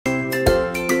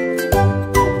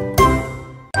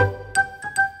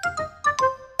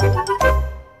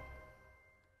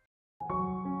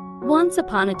Once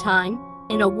upon a time,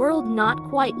 in a world not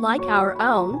quite like our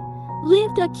own,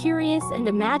 lived a curious and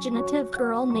imaginative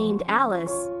girl named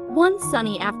Alice. One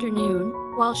sunny afternoon,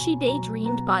 while she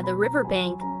daydreamed by the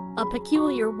riverbank, a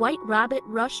peculiar white rabbit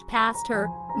rushed past her,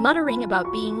 muttering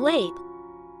about being late.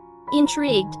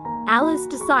 Intrigued, Alice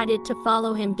decided to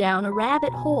follow him down a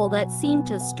rabbit hole that seemed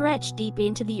to stretch deep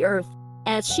into the earth.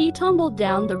 As she tumbled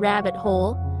down the rabbit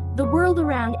hole, the world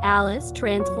around Alice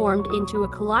transformed into a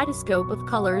kaleidoscope of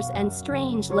colors and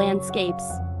strange landscapes.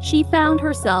 She found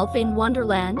herself in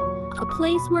Wonderland, a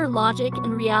place where logic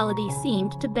and reality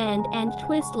seemed to bend and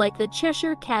twist like the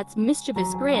Cheshire Cat's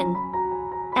mischievous grin.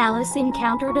 Alice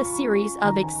encountered a series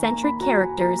of eccentric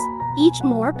characters, each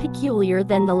more peculiar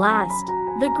than the last.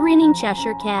 The grinning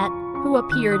Cheshire Cat, who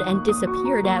appeared and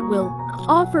disappeared at will,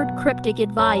 offered cryptic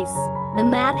advice. The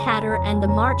Mad Hatter and the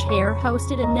March Hare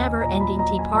hosted a never-ending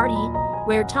tea party,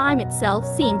 where time itself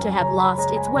seemed to have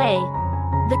lost its way.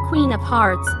 The Queen of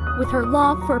Hearts, with her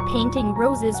love for painting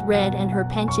roses red and her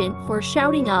penchant for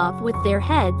shouting off with their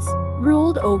heads,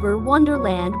 ruled over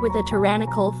Wonderland with a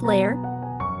tyrannical flair.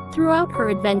 Throughout her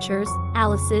adventures,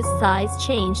 Alice's size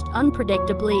changed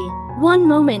unpredictably. One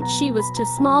moment she was too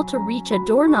small to reach a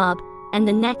doorknob, and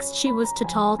the next she was too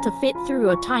tall to fit through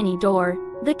a tiny door.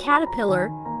 The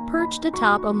caterpillar, perched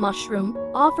atop a mushroom,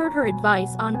 offered her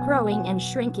advice on growing and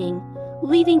shrinking,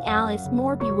 leaving Alice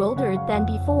more bewildered than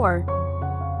before.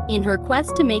 In her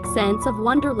quest to make sense of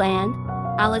Wonderland,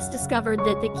 Alice discovered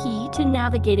that the key to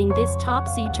navigating this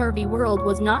topsy-turvy world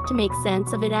was not to make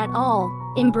sense of it at all.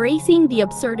 Embracing the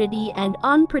absurdity and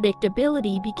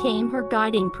unpredictability became her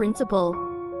guiding principle.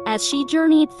 As she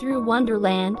journeyed through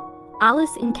Wonderland,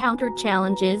 Alice encountered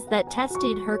challenges that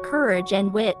tested her courage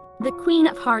and wit. The Queen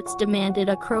of Hearts demanded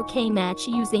a croquet match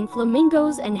using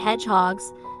flamingos and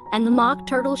hedgehogs, and the Mock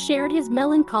Turtle shared his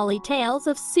melancholy tales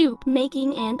of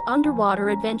soup-making and underwater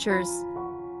adventures.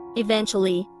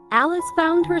 Eventually, Alice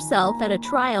found herself at a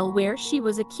trial where she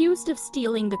was accused of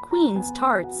stealing the Queen's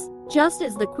tarts. Just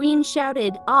as the Queen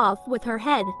shouted, "Off with her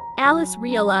head," Alice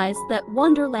realized that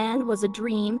Wonderland was a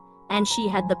dream, and she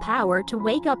had the power to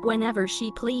wake up whenever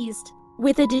she pleased.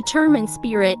 With a determined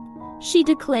spirit, she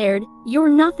declared, "You're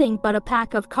nothing but a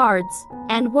pack of cards,"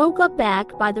 and woke up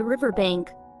back by the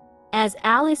riverbank. As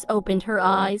Alice opened her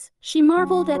eyes, she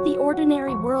marveled at the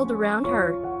ordinary world around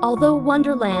her. Although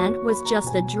Wonderland was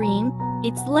just a dream,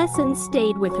 its lessons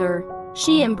stayed with her.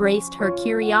 She embraced her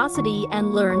curiosity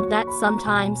and learned that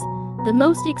sometimes, the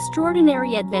most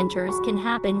extraordinary adventures can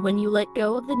happen when you let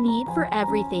go of the need for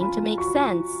everything to make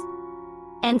sense.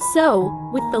 And so,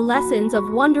 with the lessons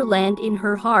of Wonderland in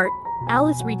her heart,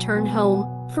 Alice returned home,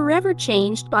 forever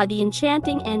changed by the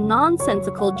enchanting and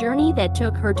nonsensical journey that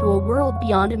took her to a world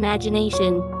beyond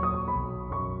imagination.